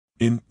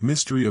In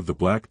Mystery of the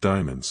Black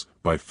Diamonds,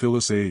 by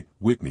Phyllis A.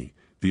 Whitney,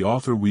 the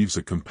author weaves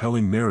a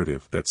compelling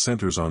narrative that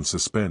centers on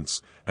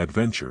suspense,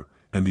 adventure,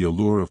 and the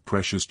allure of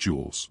precious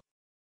jewels.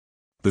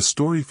 The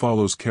story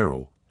follows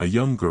Carol, a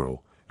young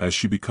girl, as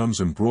she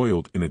becomes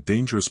embroiled in a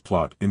dangerous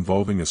plot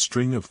involving a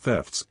string of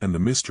thefts and the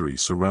mystery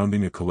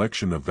surrounding a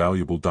collection of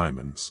valuable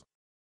diamonds.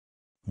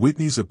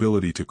 Whitney's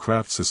ability to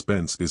craft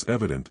suspense is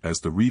evident as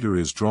the reader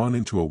is drawn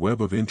into a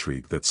web of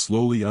intrigue that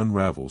slowly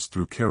unravels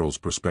through Carol's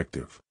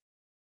perspective.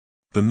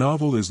 The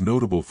novel is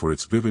notable for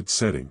its vivid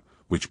setting,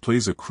 which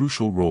plays a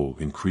crucial role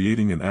in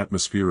creating an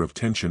atmosphere of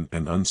tension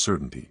and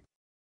uncertainty.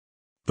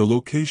 The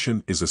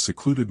location is a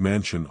secluded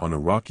mansion on a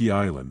rocky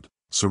island,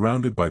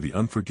 surrounded by the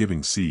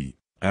unforgiving sea,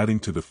 adding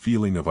to the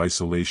feeling of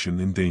isolation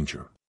and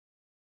danger.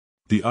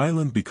 The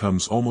island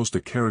becomes almost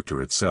a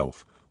character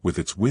itself, with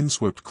its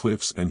windswept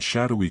cliffs and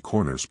shadowy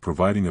corners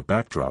providing a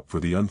backdrop for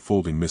the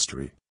unfolding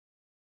mystery.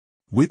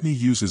 Whitney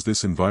uses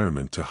this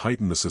environment to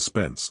heighten the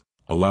suspense,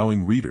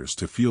 allowing readers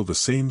to feel the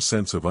same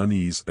sense of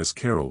unease as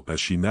Carol as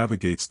she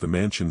navigates the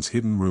mansion's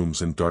hidden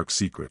rooms and dark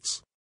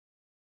secrets.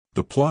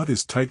 The plot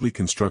is tightly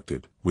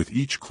constructed, with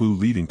each clue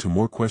leading to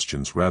more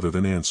questions rather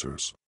than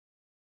answers.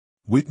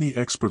 Whitney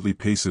expertly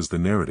paces the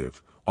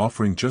narrative,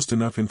 offering just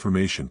enough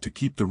information to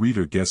keep the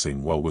reader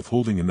guessing while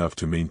withholding enough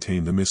to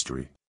maintain the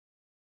mystery.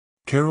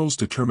 Carol's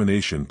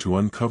determination to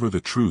uncover the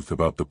truth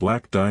about the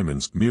black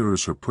diamonds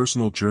mirrors her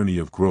personal journey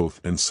of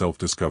growth and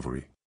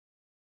self-discovery.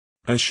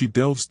 As she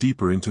delves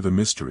deeper into the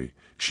mystery,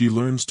 she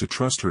learns to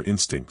trust her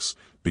instincts,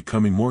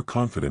 becoming more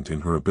confident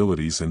in her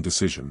abilities and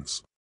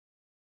decisions.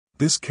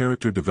 This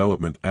character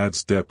development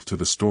adds depth to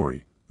the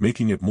story,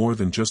 making it more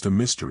than just a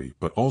mystery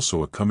but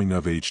also a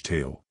coming-of-age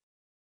tale.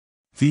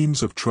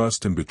 Themes of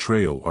trust and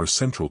betrayal are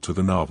central to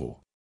the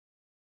novel.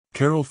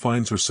 Carol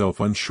finds herself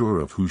unsure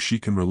of who she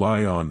can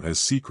rely on as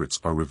secrets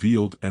are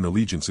revealed and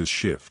allegiances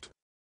shift.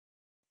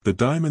 The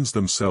diamonds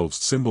themselves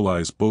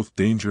symbolize both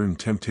danger and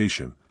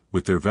temptation,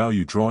 with their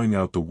value drawing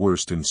out the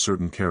worst in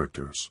certain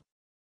characters.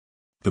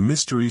 The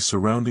mystery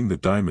surrounding the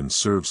diamonds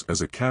serves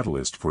as a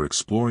catalyst for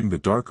exploring the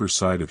darker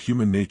side of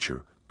human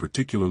nature,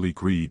 particularly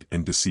greed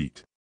and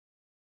deceit.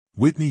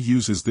 Whitney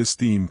uses this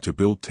theme to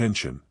build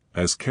tension,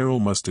 as Carol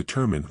must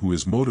determine who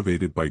is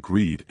motivated by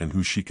greed and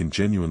who she can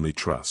genuinely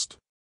trust.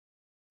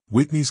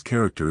 Whitney's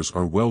characters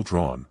are well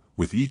drawn,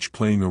 with each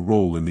playing a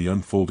role in the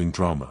unfolding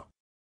drama.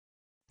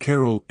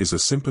 Carol is a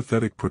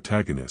sympathetic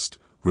protagonist,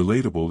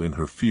 relatable in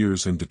her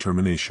fears and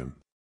determination.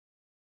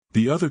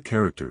 The other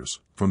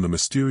characters, from the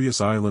mysterious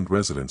island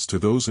residents to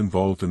those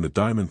involved in the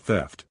diamond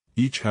theft,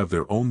 each have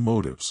their own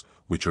motives,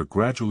 which are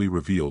gradually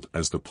revealed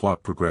as the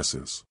plot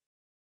progresses.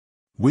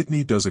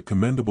 Whitney does a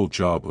commendable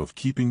job of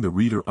keeping the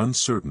reader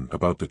uncertain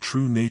about the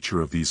true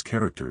nature of these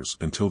characters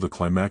until the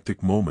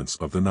climactic moments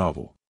of the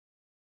novel.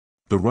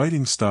 The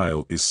writing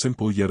style is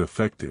simple yet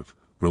effective,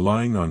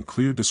 relying on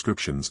clear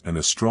descriptions and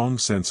a strong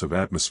sense of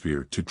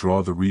atmosphere to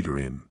draw the reader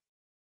in.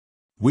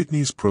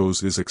 Whitney's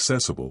prose is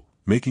accessible,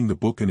 making the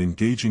book an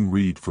engaging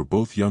read for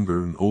both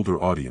younger and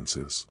older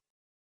audiences.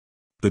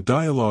 The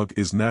dialogue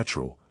is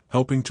natural,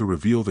 helping to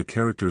reveal the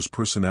characters'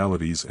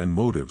 personalities and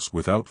motives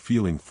without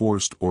feeling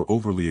forced or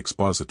overly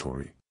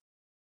expository.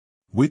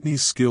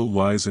 Whitney's skill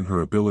lies in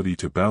her ability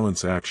to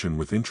balance action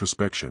with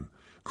introspection,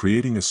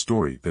 creating a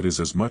story that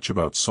is as much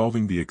about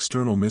solving the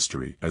external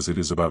mystery as it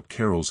is about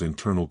Carol's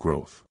internal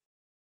growth.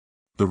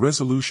 The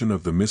resolution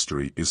of the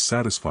mystery is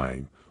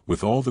satisfying,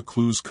 with all the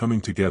clues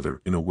coming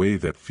together in a way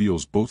that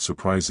feels both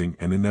surprising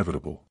and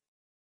inevitable.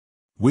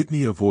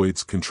 Whitney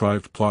avoids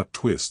contrived plot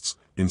twists,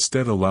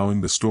 instead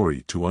allowing the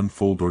story to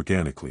unfold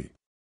organically.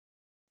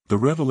 The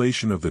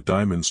revelation of the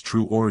diamond's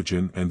true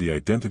origin and the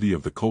identity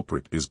of the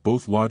culprit is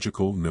both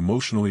logical and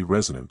emotionally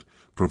resonant,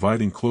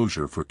 providing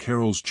closure for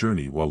Carol's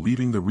journey while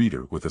leaving the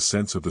reader with a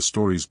sense of the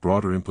story's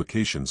broader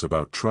implications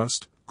about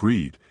trust,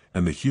 greed,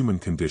 and the human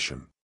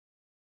condition.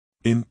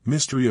 In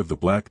Mystery of the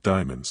Black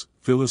Diamonds,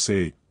 Phyllis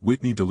A.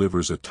 Whitney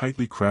delivers a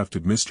tightly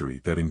crafted mystery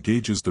that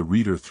engages the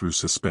reader through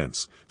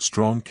suspense,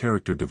 strong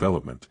character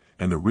development,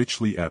 and a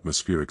richly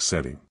atmospheric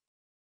setting.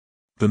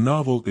 The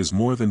novel is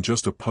more than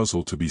just a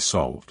puzzle to be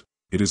solved,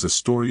 it is a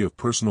story of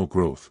personal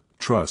growth,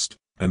 trust,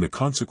 and the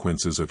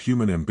consequences of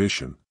human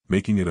ambition,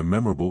 making it a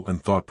memorable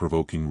and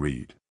thought-provoking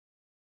read.